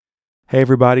Hey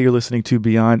everybody, you're listening to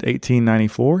Beyond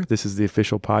 1894. This is the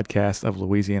official podcast of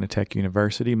Louisiana Tech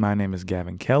University. My name is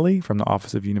Gavin Kelly from the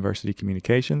Office of University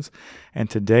Communications, and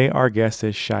today our guest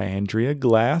is Shyandrea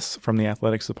Glass from the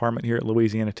Athletics Department here at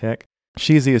Louisiana Tech.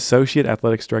 She is the Associate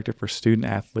Athletics Director for Student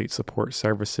Athlete Support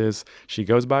Services. She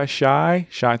goes by Shy.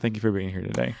 Shy, thank you for being here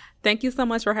today. Thank you so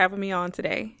much for having me on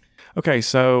today. Okay,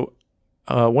 so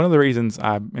one of the reasons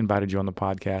I invited you on the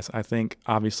podcast, I think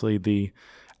obviously the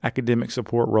academic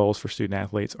support roles for student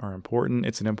athletes are important.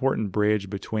 It's an important bridge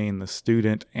between the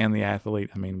student and the athlete.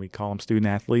 I mean, we call them student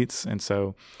athletes, and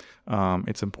so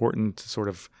it's important to sort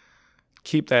of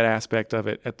keep that aspect of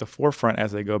it at the forefront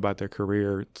as they go about their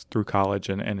career through college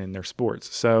and in their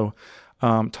sports. So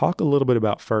talk a little bit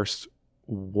about first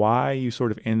why you sort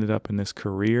of ended up in this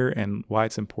career and why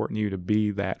it's important to you to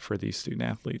be that for these student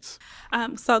athletes.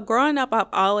 So growing up, I've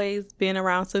always been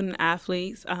around student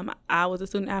athletes. I was a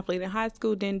student athlete in high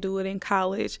school, didn't do it in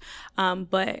college,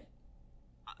 but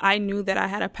I knew that I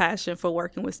had a passion for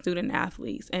working with student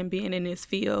athletes and being in this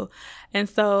field. And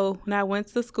so when I went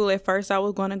to school, at first I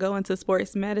was going to go into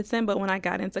sports medicine, but when I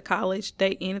got into college,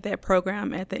 they ended that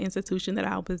program at the institution that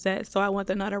I was at. So I went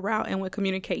another route and went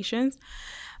communications.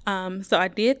 So I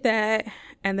did that,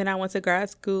 and then I went to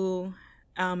grad school,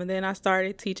 and then I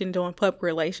started teaching, doing public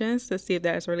relations to see if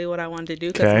that's really what I wanted to do,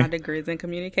 because my degree is in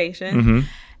communication. Mm-hmm.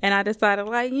 And I decided,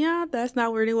 that's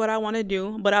not really what I want to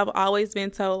do. But I've always been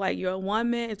told, you're a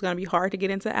woman, it's going to be hard to get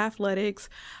into athletics.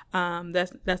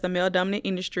 That's a male-dominant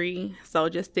industry, so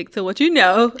just stick to what you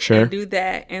know and do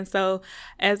that. And so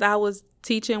as I was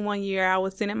teaching one year, I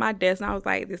was sitting at my desk and I was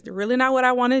like, this is really not what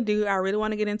I want to do. I really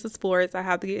want to get into sports. I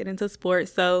have to get into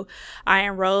sports. So I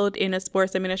enrolled in a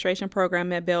sports administration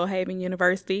program at Belhaven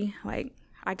University.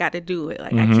 I got to do it. I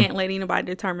can't let anybody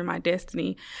determine my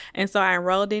destiny. And so I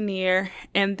enrolled in there.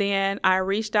 And then I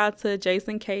reached out to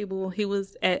Jason Cable. He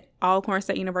was at Alcorn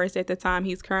State University at the time.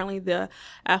 He's currently the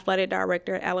athletic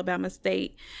director at Alabama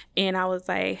State. And I was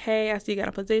like, hey, I see you got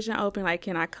a position open.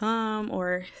 Can I come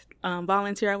or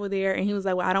volunteer over there? And he was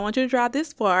like, well, I don't want you to drive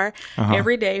this far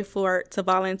every day to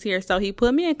volunteer. So he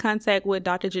put me in contact with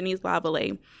Dr. Janice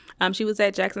Lavallee. She was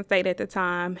at Jackson State at the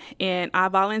time, and I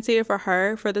volunteered for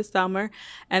her for the summer,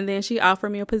 and then she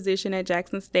offered me a position at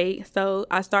Jackson State. So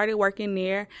I started working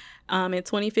there in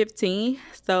 2015.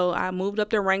 So I moved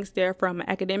up the ranks there from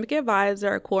academic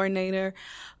advisor, coordinator,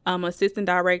 assistant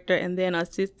director, and then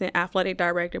assistant athletic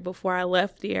director before I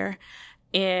left there.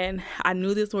 And I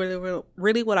knew this was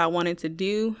really what I wanted to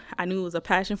do. I knew it was a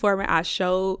passion for me. I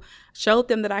showed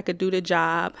them that I could do the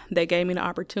job. They gave me the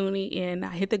opportunity, and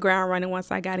I hit the ground running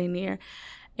once I got in there.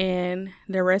 And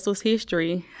the rest was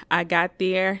history. I got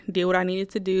there, did what I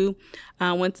needed to do,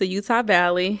 went to Utah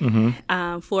Valley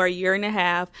for a year and a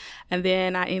half, and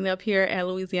then I ended up here at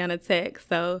Louisiana Tech.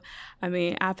 So,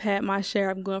 I've had my share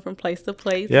of going from place to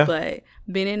place, but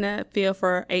been in the field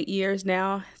for 8 years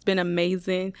now. It's been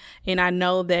amazing, and I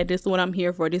know that this is what I'm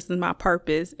here for. This is my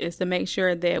purpose, is to make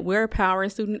sure that we're empowering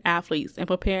student athletes and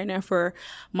preparing them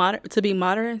to be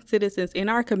modern citizens in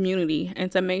our community,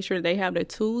 and to make sure they have the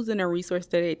tools and the resources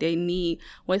that they need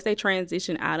once they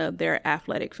transition out of their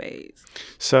athletic phase.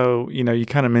 So, you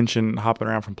kind of mentioned hopping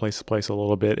around from place to place a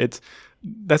little bit.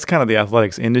 That's kind of the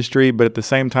athletics industry, but at the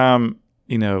same time,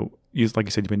 like you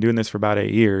said, you've been doing this for about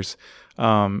 8 years.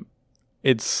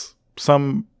 It's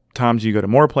sometimes you go to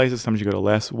more places, sometimes you go to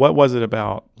less. What was it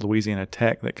about Louisiana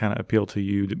Tech that kind of appealed to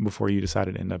you before you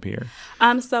decided to end up here?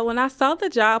 So when I saw the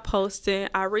job posting,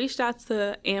 I reached out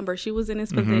to Amber. She was in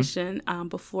this position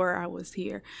before I was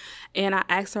here. And I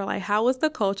asked her, how is the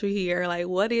culture here?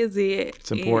 What is it?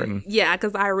 It's important.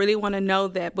 Because I really want to know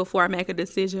that before I make a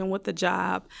decision with the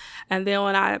job. And then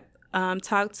when I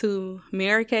talked to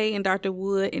Mary Kay and Dr.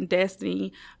 Wood and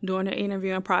Destiny during the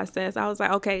interviewing process, I was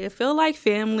like, okay, it feels like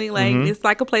family. It's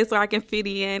like a place where I can fit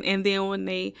in. And then when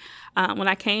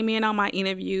I came in on my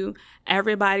interview,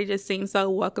 everybody just seemed so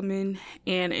welcoming,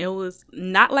 and it was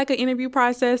not like an interview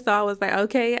process. So I was like,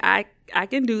 okay, I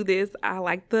can do this. I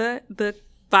like the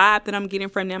vibe that I'm getting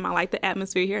from them. I like the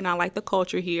atmosphere here, and I like the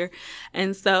culture here.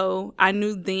 And so I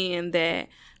knew then that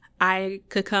I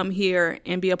could come here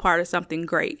and be a part of something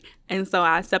great. And so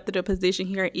I accepted a position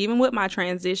here, even with my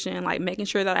transition, making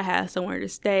sure that I had somewhere to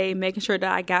stay, making sure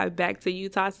that I got back to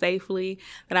Utah safely,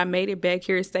 that I made it back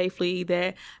here safely,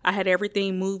 that I had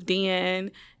everything moved in,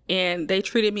 and they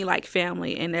treated me like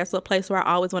family. And that's a place where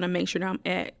I always want to make sure that I'm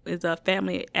at, is a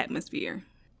family atmosphere.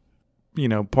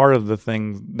 Part of the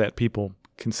thing that people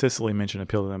consistently mention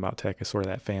appeal to them about tech is sort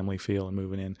of that family feel and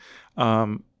moving in.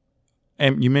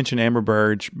 And you mentioned Amber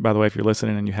Burge. By the way, if you're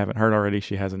listening and you haven't heard already,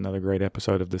 she has another great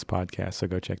episode of this podcast, so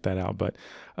go check that out. But,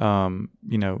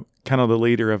 kind of the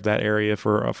leader of that area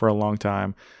for a long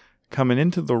time. Coming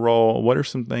into the role, what are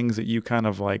some things that you kind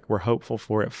of like were hopeful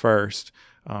for at first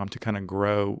to kind of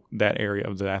grow that area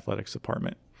of the athletics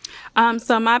department?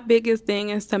 So my biggest thing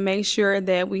is to make sure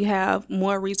that we have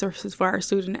more resources for our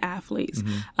student athletes.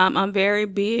 I'm very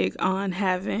big on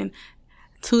having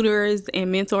tutors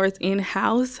and mentors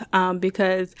in-house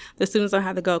because the students don't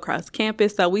have to go across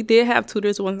campus. So we did have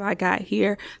tutors once I got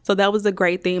here. So that was a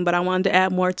great thing, but I wanted to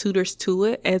add more tutors to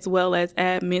it as well as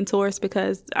add mentors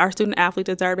because our student athletes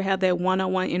deserve to have that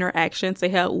one-on-one interaction to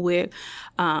help with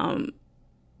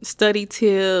study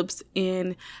tips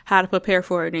and how to prepare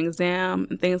for an exam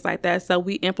and things like that. So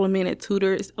we implemented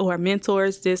tutors or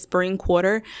mentors this spring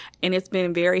quarter, and it's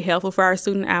been very helpful for our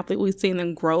student athletes. We've seen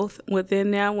the growth within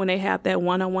them when they have that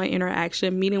one-on-one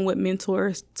interaction, meeting with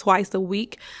mentors twice a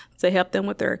week to help them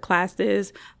with their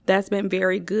classes. That's been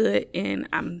very good, and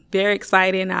I'm very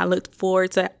excited, and I look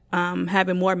forward to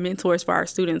having more mentors for our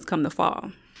students come the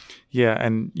fall. Yeah,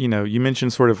 and you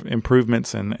mentioned sort of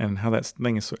improvements and how that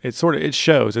thing is. It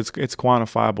shows. It's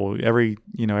quantifiable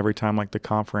every time like the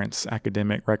conference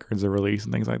academic records are released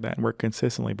and things like that. And we're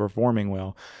consistently performing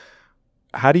well.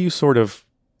 How do you sort of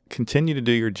continue to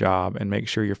do your job and make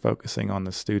sure you're focusing on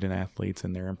the student athletes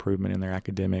and their improvement in their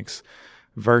academics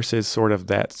versus sort of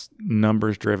that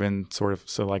numbers driven sort of,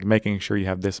 so like making sure you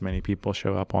have this many people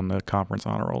show up on the conference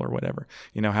honor roll or whatever?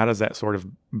 How does that sort of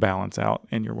balance out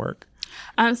in your work?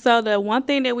 So the one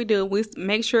thing that we do, we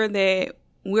make sure that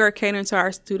we are catering to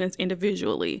our students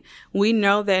individually. We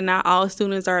know that not all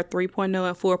students are 3.0 and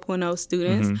 4.0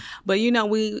 students, but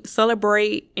we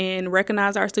celebrate and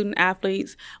recognize our student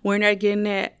athletes when they're getting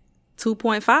that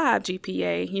 2.5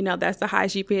 GPA. That's the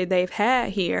highest GPA they've had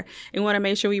here. And we want to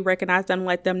make sure we recognize them and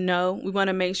let them know. We want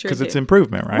to make sure because it's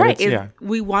improvement, right? Right.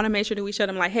 We want to make sure that we show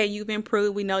them like, hey, you've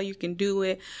improved. We know you can do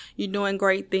it. You're doing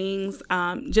great things.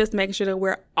 Just making sure that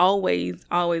we're always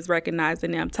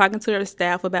recognizing them. Talking to their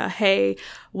staff about, hey,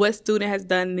 what student has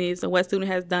done this or what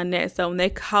student has done that. So when they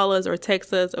call us or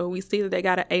text us or we see that they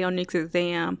got an A on next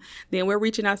exam, then we're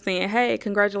reaching out saying, hey,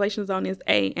 congratulations on this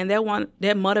A. And that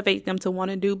motivates them to want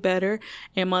to do better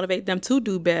and motivate them to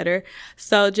do better.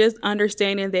 So just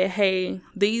understanding that, hey,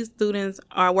 these students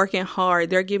are working hard.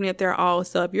 They're giving it their all.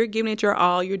 So if you're giving it your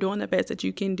all, you're doing the best that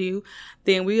you can do,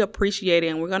 then we appreciate it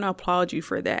and we're going to applaud you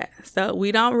for that. So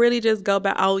we don't really just go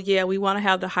by, oh, yeah, we want to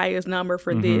have the highest number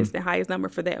for this, the highest number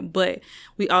for that. But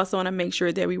we also want to make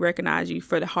sure that we recognize you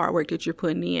for the hard work that you're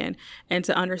putting in and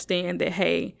to understand that,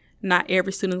 hey, not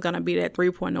every student is going to be that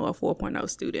 3.0 or 4.0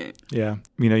 student. Yeah.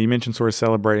 You mentioned sort of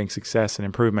celebrating success and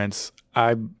improvements.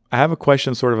 I have a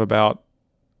question sort of about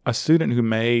a student who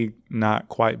may not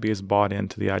quite be as bought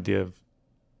into the idea of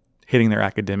hitting their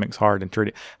academics hard and treat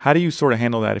it. How do you sort of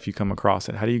handle that if you come across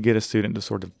it? How do you get a student to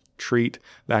sort of treat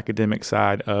the academic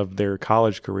side of their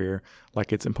college career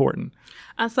like it's important?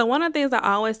 So one of the things I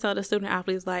always tell the student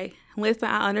athletes, like, listen,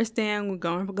 I understand we're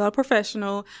going to go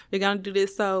professional. We're going to do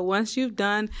this. So once you've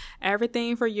done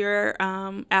everything for your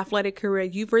athletic career,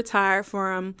 you've retired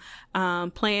from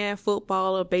playing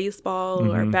football or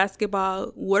baseball or basketball.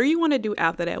 What do you want to do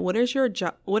after that? What is your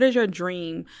job? What is your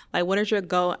dream? Like, what is your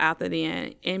goal after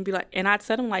then? And be like, and I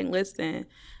tell them, like, listen,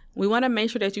 we want to make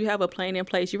sure that you have a plan in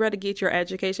place. You'd rather get your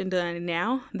education done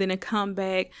now than to come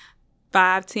back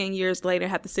 5-10 years later,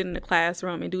 have to sit in the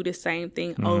classroom and do the same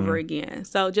thing over again.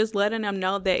 So just letting them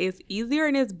know that it's easier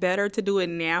and it's better to do it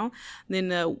now than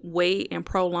to wait and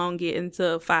prolong it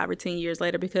until 5 or 10 years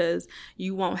later, because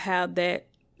you won't have that,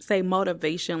 say,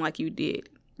 motivation like you did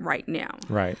right now.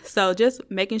 Right. So just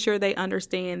making sure they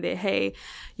understand that, hey,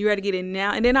 you got to get it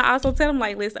now. And then I also tell them,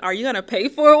 like, listen, are you going to pay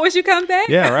for it once you come back?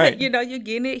 Yeah, right. You're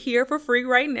getting it here for free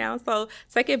right now. So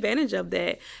take advantage of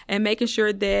that and making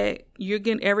sure that you're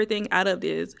getting everything out of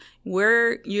this.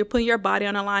 You're putting your body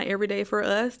on the line every day for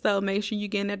us. So make sure you're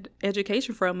getting an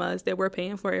education from us that we're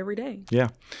paying for every day. Yeah.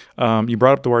 You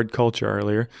brought up the word culture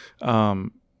earlier.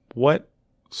 What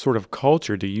sort of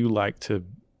culture do you like to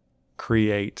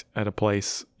create at a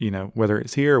place, whether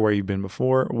it's here or where you've been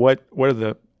before? What are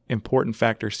the important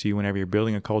factors to you whenever you're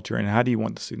building a culture, and how do you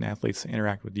want the student athletes to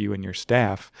interact with you and your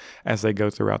staff as they go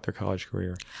throughout their college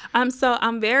career? So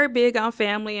I'm very big on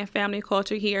family and family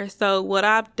culture here. So what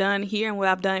I've done here and what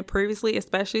I've done previously,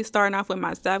 especially starting off with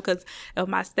my staff, because if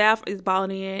my staff is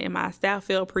bought in and my staff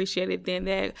feel appreciated, then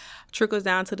that trickles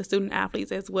down to the student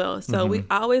athletes as well. So we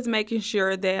always making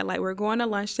sure that, like, we're going to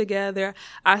lunch together.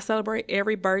 I celebrate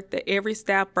every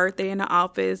staff birthday in the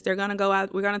office. They're going to go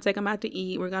out. We're going to take them out to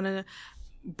eat. We're going to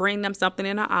bring them something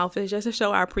in our office just to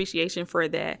show our appreciation for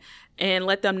that. and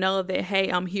let them know that, hey,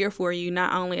 I'm here for you,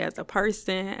 not only as a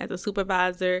person, as a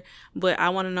supervisor, but I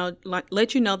want to know,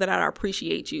 let you know that I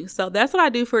appreciate you. So that's what I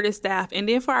do for the staff. And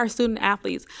then for our student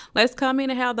athletes, let's come in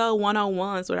and have those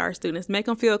one-on-ones with our students, make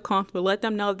them feel comfortable, let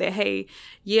them know that, hey,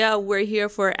 yeah, we're here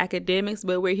for academics,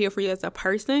 but we're here for you as a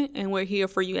person, and we're here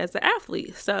for you as an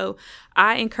athlete. So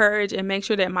I encourage and make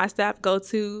sure that my staff go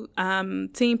to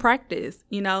team practice,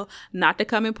 not to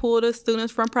come and pull the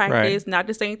students from practice, not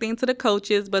to say anything to the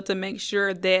coaches, but to make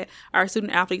sure that our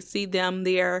student athletes see them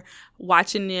there,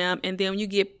 watching them. And then when you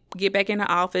get back in the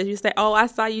office, you say, oh, I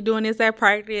saw you doing this at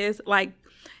practice,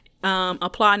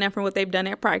 applauding them for what they've done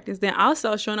at practice. Then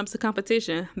also showing up to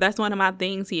competition. That's one of my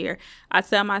things here. I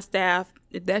tell my staff,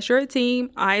 if that's your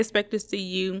team, I expect to see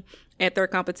you at their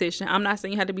competition. I'm not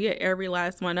saying you have to be at every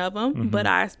last one of them, but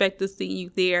I expect to see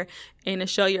you there and to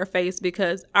show your face,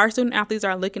 because our student athletes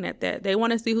are looking at that. They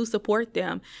want to see who support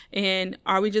them. And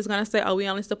are we just going to say, oh, we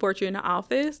only support you in the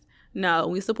office? No,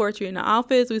 we support you in the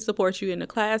office, we support you in the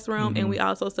classroom, and we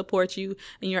also support you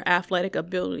in your athletic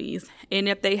abilities. And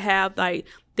if they have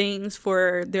things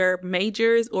for their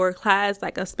majors or class,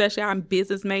 especially our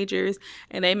business majors,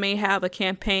 and they may have a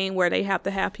campaign where they have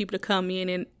to have people to come in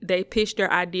and they pitch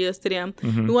their ideas to them.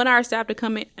 We want our staff to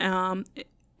come in and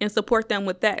support them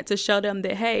with that, to show them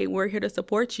that, hey, we're here to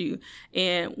support you,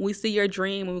 and we see your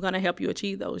dream, and we're going to help you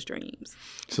achieve those dreams.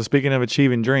 So speaking of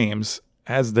achieving dreams,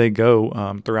 as they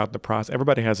go throughout the process,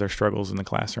 everybody has their struggles in the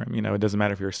classroom. It doesn't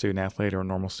matter if you're a student athlete or a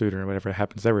normal student or whatever, it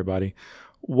happens to everybody.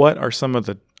 What are some of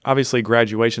the, obviously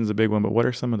graduation's a big one, but what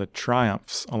are some of the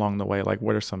triumphs along the way?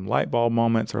 What are some light bulb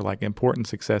moments or important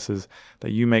successes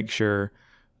that you make sure,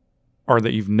 or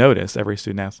that you've noticed every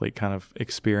student athlete kind of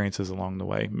experiences along the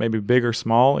way? Maybe big or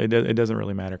small, it doesn't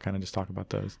really matter. Kind of just talk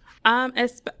about those.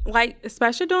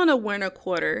 Especially during the winter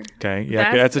quarter. Okay,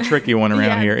 yeah, that's a tricky one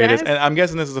around here. It is, and I'm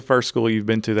guessing this is the first school you've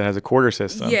been to that has a quarter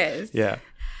system. Yes. Yeah.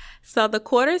 So the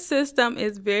quarter system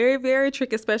is very, very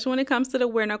tricky, especially when it comes to the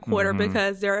winter quarter,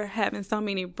 because they're having so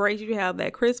many breaks. You have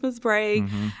that Christmas break,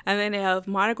 and then they have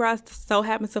Mardi Gras so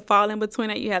happens to fall in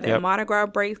between it. You have that Mardi Gras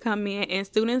breaks come in, and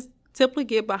students typically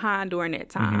get behind during that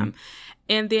time.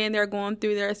 And then they're going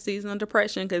through their seasonal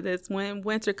depression, because it's when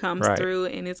winter comes through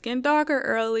and it's getting darker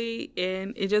early,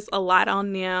 and it's just a lot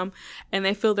on them. And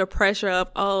they feel the pressure of,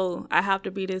 oh, I have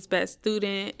to be this best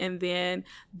student. And then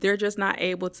they're just not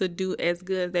able to do as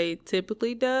good as they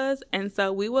typically does. And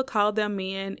so we will call them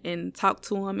in and talk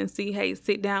to them and see, hey,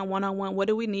 sit down one-on-one. What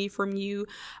do we need from you?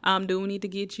 Do we need to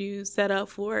get you set up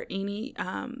for any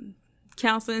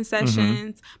counseling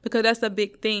sessions, because that's a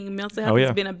big thing. Mental health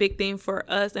has been a big thing for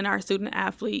us and our student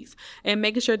athletes, and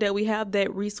making sure that we have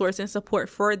that resource and support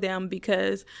for them,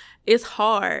 because it's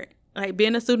hard.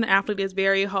 Being a student athlete is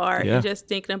very hard. And just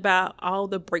thinking about all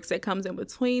the breaks that comes in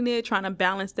between it, trying to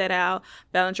balance that out,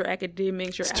 balance your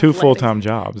academics, your athletics. 2 full-time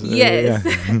jobs. Yes.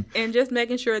 And just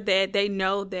making sure that they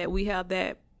know that we have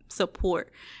that support.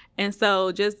 And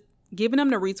so just giving them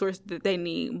the resources that they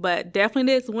need. But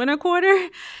definitely this winter quarter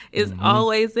is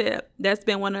always it. That's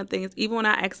been one of the things. Even when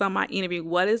I ask on my interview,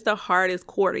 what is the hardest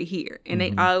quarter here? And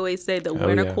they always say the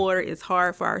winter quarter is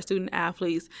hard for our student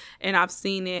athletes. And I've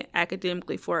seen it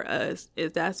academically for us.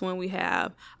 That's when we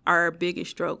have our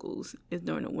biggest struggles, is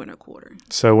during the winter quarter.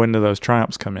 So when do those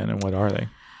triumphs come in, and what are they?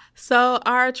 So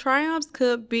our triumphs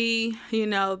could be,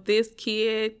 this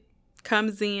kid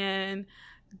comes in,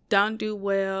 don't do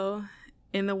well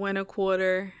in the winter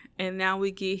quarter, and now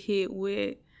we get hit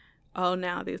with, oh,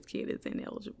 now this kid is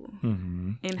ineligible.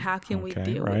 And how can we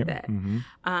deal with that?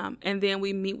 And then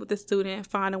we meet with the student,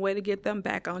 find a way to get them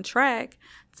back on track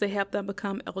to help them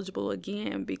become eligible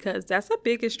again, because that's the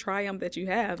biggest triumph that you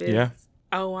have is,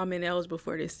 oh, I'm ineligible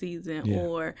for this season,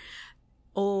 or,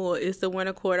 oh, it's the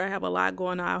winter quarter, I have a lot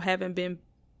going on, I haven't been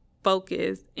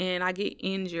focused, and I get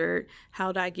injured.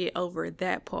 How do I get over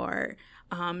that part?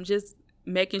 Just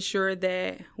making sure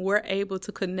that we're able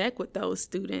to connect with those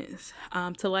students,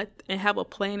 to have a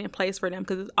plan in place for them,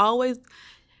 because it's always,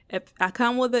 if I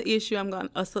come with an issue, I'm going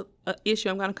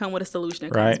to come with a solution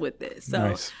that comes with it.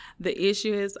 So the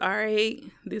issue is, all right,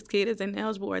 this kid is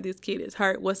ineligible or this kid is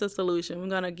hurt. What's the solution? We're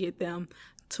going to get them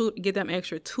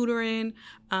extra tutoring.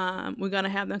 We're going to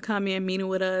have them come in meeting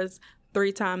with us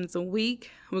 3 times a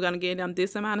week. We're going to give them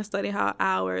this amount of study hall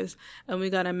hours, and we're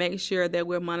going to make sure that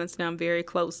we're monitoring them very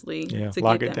closely. To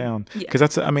lock it down. Because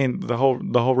that's, the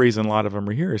whole reason a lot of them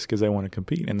are here is because they want to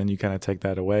compete, and then you kind of take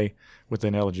that away with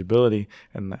ineligibility,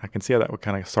 and I can see how that would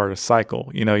kind of start a cycle.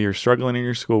 You're struggling in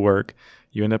your schoolwork,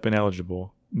 you end up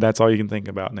ineligible. That's all you can think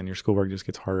about, and then your schoolwork just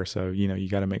gets harder. So, you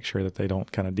got to make sure that they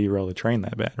don't kind of derail the train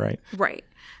that bad, right? Right.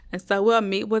 And so we'll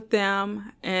meet with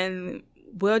them, and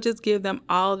we'll just give them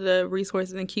all the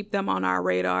resources and keep them on our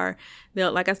radar.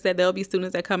 Like I said, there'll be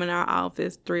students that come in our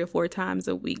office 3 or 4 times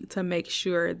a week to make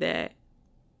sure that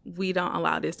we don't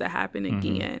allow this to happen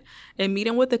again. And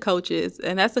meeting with the coaches.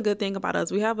 And that's a good thing about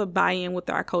us. We have a buy-in with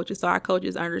our coaches. So our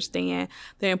coaches understand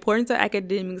the importance of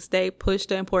academics. They push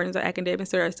the importance of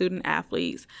academics to our student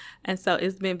athletes. And so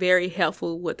it's been very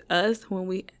helpful with us when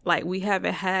we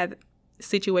haven't had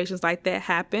situations like that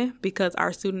happen because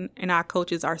our student and our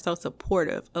coaches are so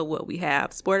supportive of what we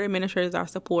have. Sport administrators are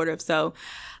supportive. So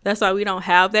that's why we don't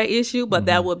have that issue, but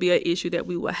that would be an issue that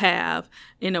we will have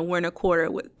in a winter quarter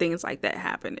with things like that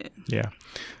happening. Yeah.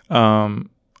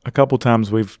 A couple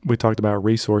times we talked about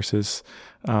resources.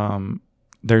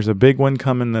 There's a big one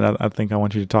coming that I think I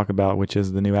want you to talk about, which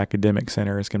is the new academic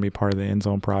center. It's going to be part of the End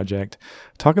Zone project.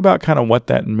 Talk about kind of what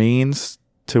that means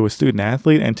to a student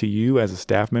athlete and to you as a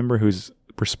staff member who's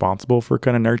responsible for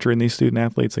kind of nurturing these student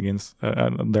athletes against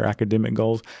their academic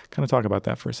goals. Kind of talk about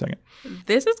that for a second.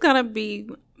 This is going to be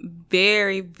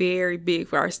very, very big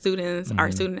for our students,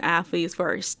 our student athletes, for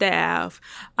our staff,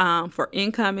 for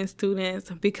incoming students,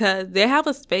 because they have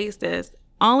a space that's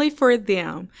only for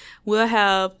them. We'll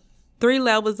have 3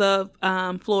 levels of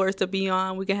floors to be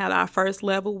on. We can have our first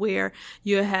level where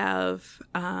you have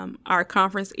our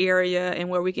conference area and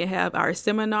where we can have our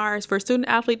seminars for student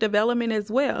athlete development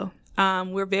as well.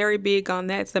 We're very big on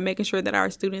that, so making sure that our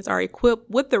students are equipped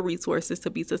with the resources to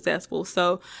be successful.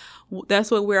 So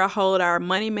that's what we'll hold our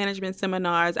money management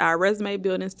seminars, our resume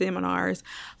building seminars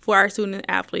for our student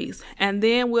athletes. And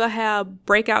then we'll have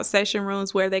breakout session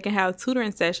rooms where they can have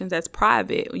tutoring sessions that's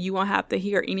private. You won't have to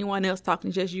hear anyone else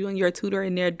talking, just you and your tutor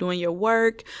in there doing your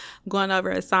work, going over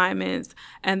assignments.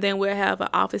 And then we'll have an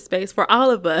office space for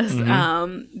all of us.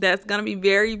 That's going to be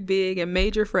very big and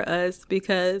major for us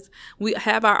because we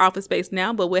have our office space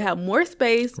now, but we'll have more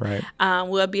space. Right.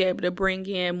 We'll be able to bring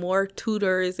in more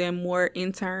tutors and more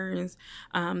interns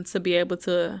to be able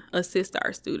to assist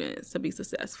our students to be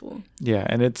successful. Yeah,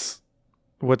 and it's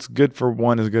what's good for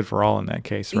one is good for all in that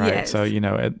case, right? Yes. So,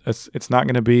 it's not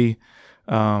going to be,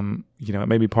 it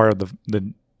may be part of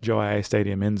the Joe IA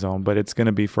Stadium End Zone, but it's going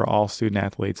to be for all student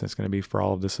athletes. It's going to be for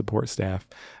all of the support staff,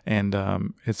 and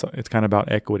it's kind of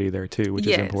about equity there too, which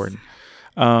is important.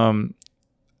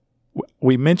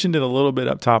 We mentioned it a little bit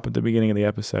up top at the beginning of the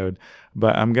episode,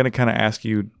 but I'm going to kind of ask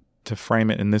you to frame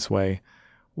it in this way.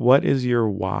 What is your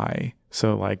why?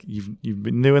 So like you've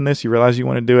been doing this, you realize you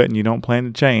want to do it and you don't plan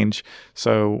to change.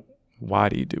 So why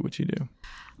do you do what you do?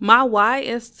 My why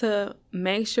is to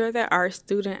make sure that our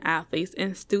student athletes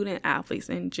and student athletes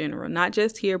in general, not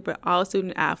just here, but all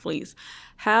student athletes,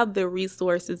 have the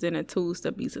resources and the tools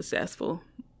to be successful.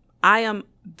 I am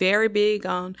very big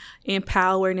on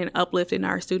empowering and uplifting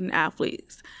our student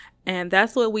athletes. And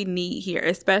that's what we need here,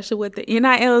 especially with the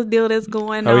NIL deal that's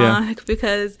going on,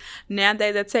 because now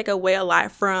they take away a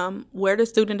lot from where the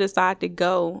student decide to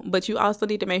go. But you also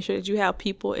need to make sure that you have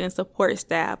people and support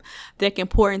staff that can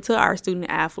pour into our student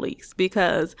athletes,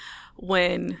 because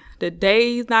when the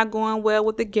day's not going well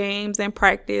with the games and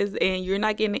practice and you're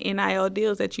not getting the NIL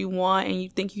deals that you want and you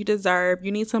think you deserve,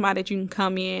 you need somebody that you can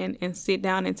come in and sit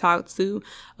down and talk to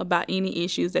about any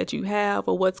issues that you have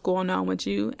or what's going on with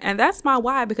you. And that's my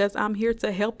why, because I'm here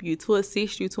to help you, to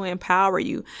assist you, to empower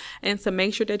you, and to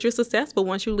make sure that you're successful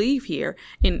once you leave here.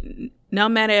 And no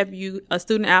matter if you a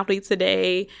student athlete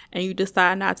today and you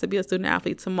decide not to be a student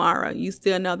athlete tomorrow, you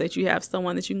still know that you have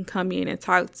someone that you can come in and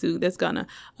talk to that's going to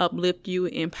uplift you,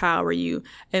 empower you,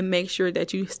 and make sure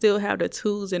that you still have the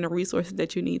tools and the resources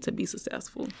that you need to be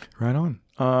successful. Right on.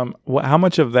 How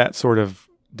much of that sort of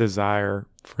desire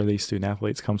for these student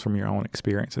athletes comes from your own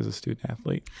experience as a student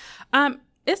athlete?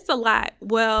 It's a lot.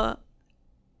 Well,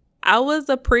 I was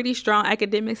a pretty strong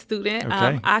academic student.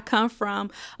 Okay. I come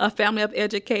from a family of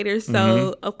educators,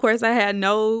 so of course I had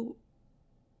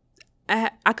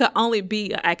I could only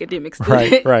be an academic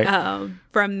student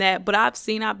from that. But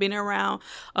I've been around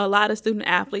a lot of student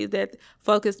athletes that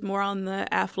focus more on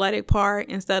the athletic part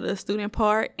instead of the student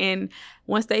part. And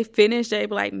once they finish, they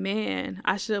be like, man,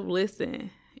 I should have listened,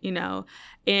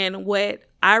 And what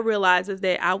I realized is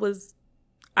that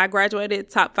I graduated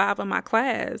top 5 of my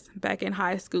class back in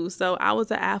high school. So I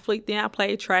was an athlete then. I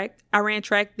played track. I ran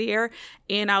track there,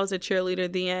 and I was a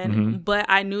cheerleader then. But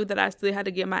I knew that I still had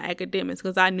to get my academics,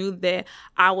 because I knew that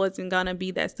I wasn't going to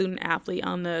be that student athlete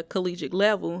on the collegiate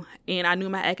level. And I knew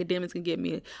my academics could get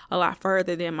me a lot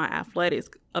further than my athletics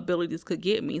abilities could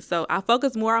get me. So I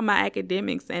focused more on my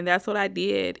academics, and that's what I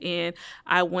did. And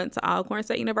I went to Alcorn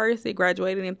State University,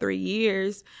 graduated in 3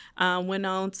 years, went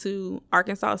on to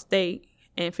Arkansas State,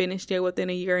 and finished there within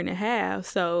a year and a half.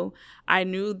 So I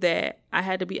knew that I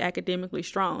had to be academically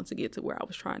strong to get to where I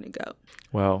was trying to go.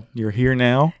 Well, you're here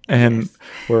now, and Yes.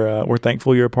 we're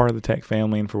thankful you're a part of the Tech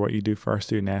family and for what you do for our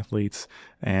student athletes.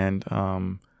 And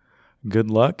good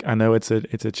luck. I know it's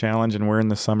a challenge, and we're in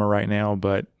the summer right now,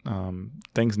 but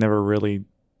things never really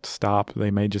stop.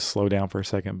 They may just slow down for a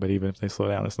second, but even if they slow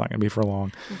down, it's not going to be for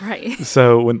long. Right.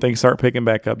 So when things start picking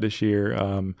back up this year,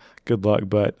 good luck.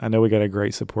 But I know we got a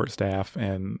great support staff,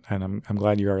 and I'm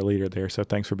glad you're our leader there. So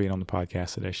thanks for being on the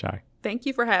podcast today, Shy. Thank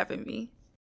you for having me.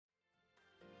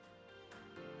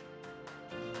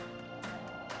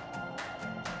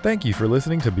 Thank you for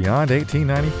listening to Beyond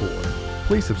 1894.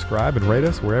 Please subscribe and rate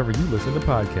us wherever you listen to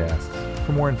podcasts.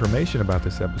 For more information about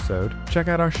this episode, check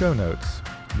out our show notes.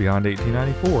 Beyond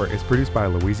 1894 is produced by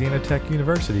Louisiana Tech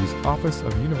University's Office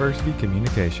of University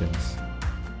Communications.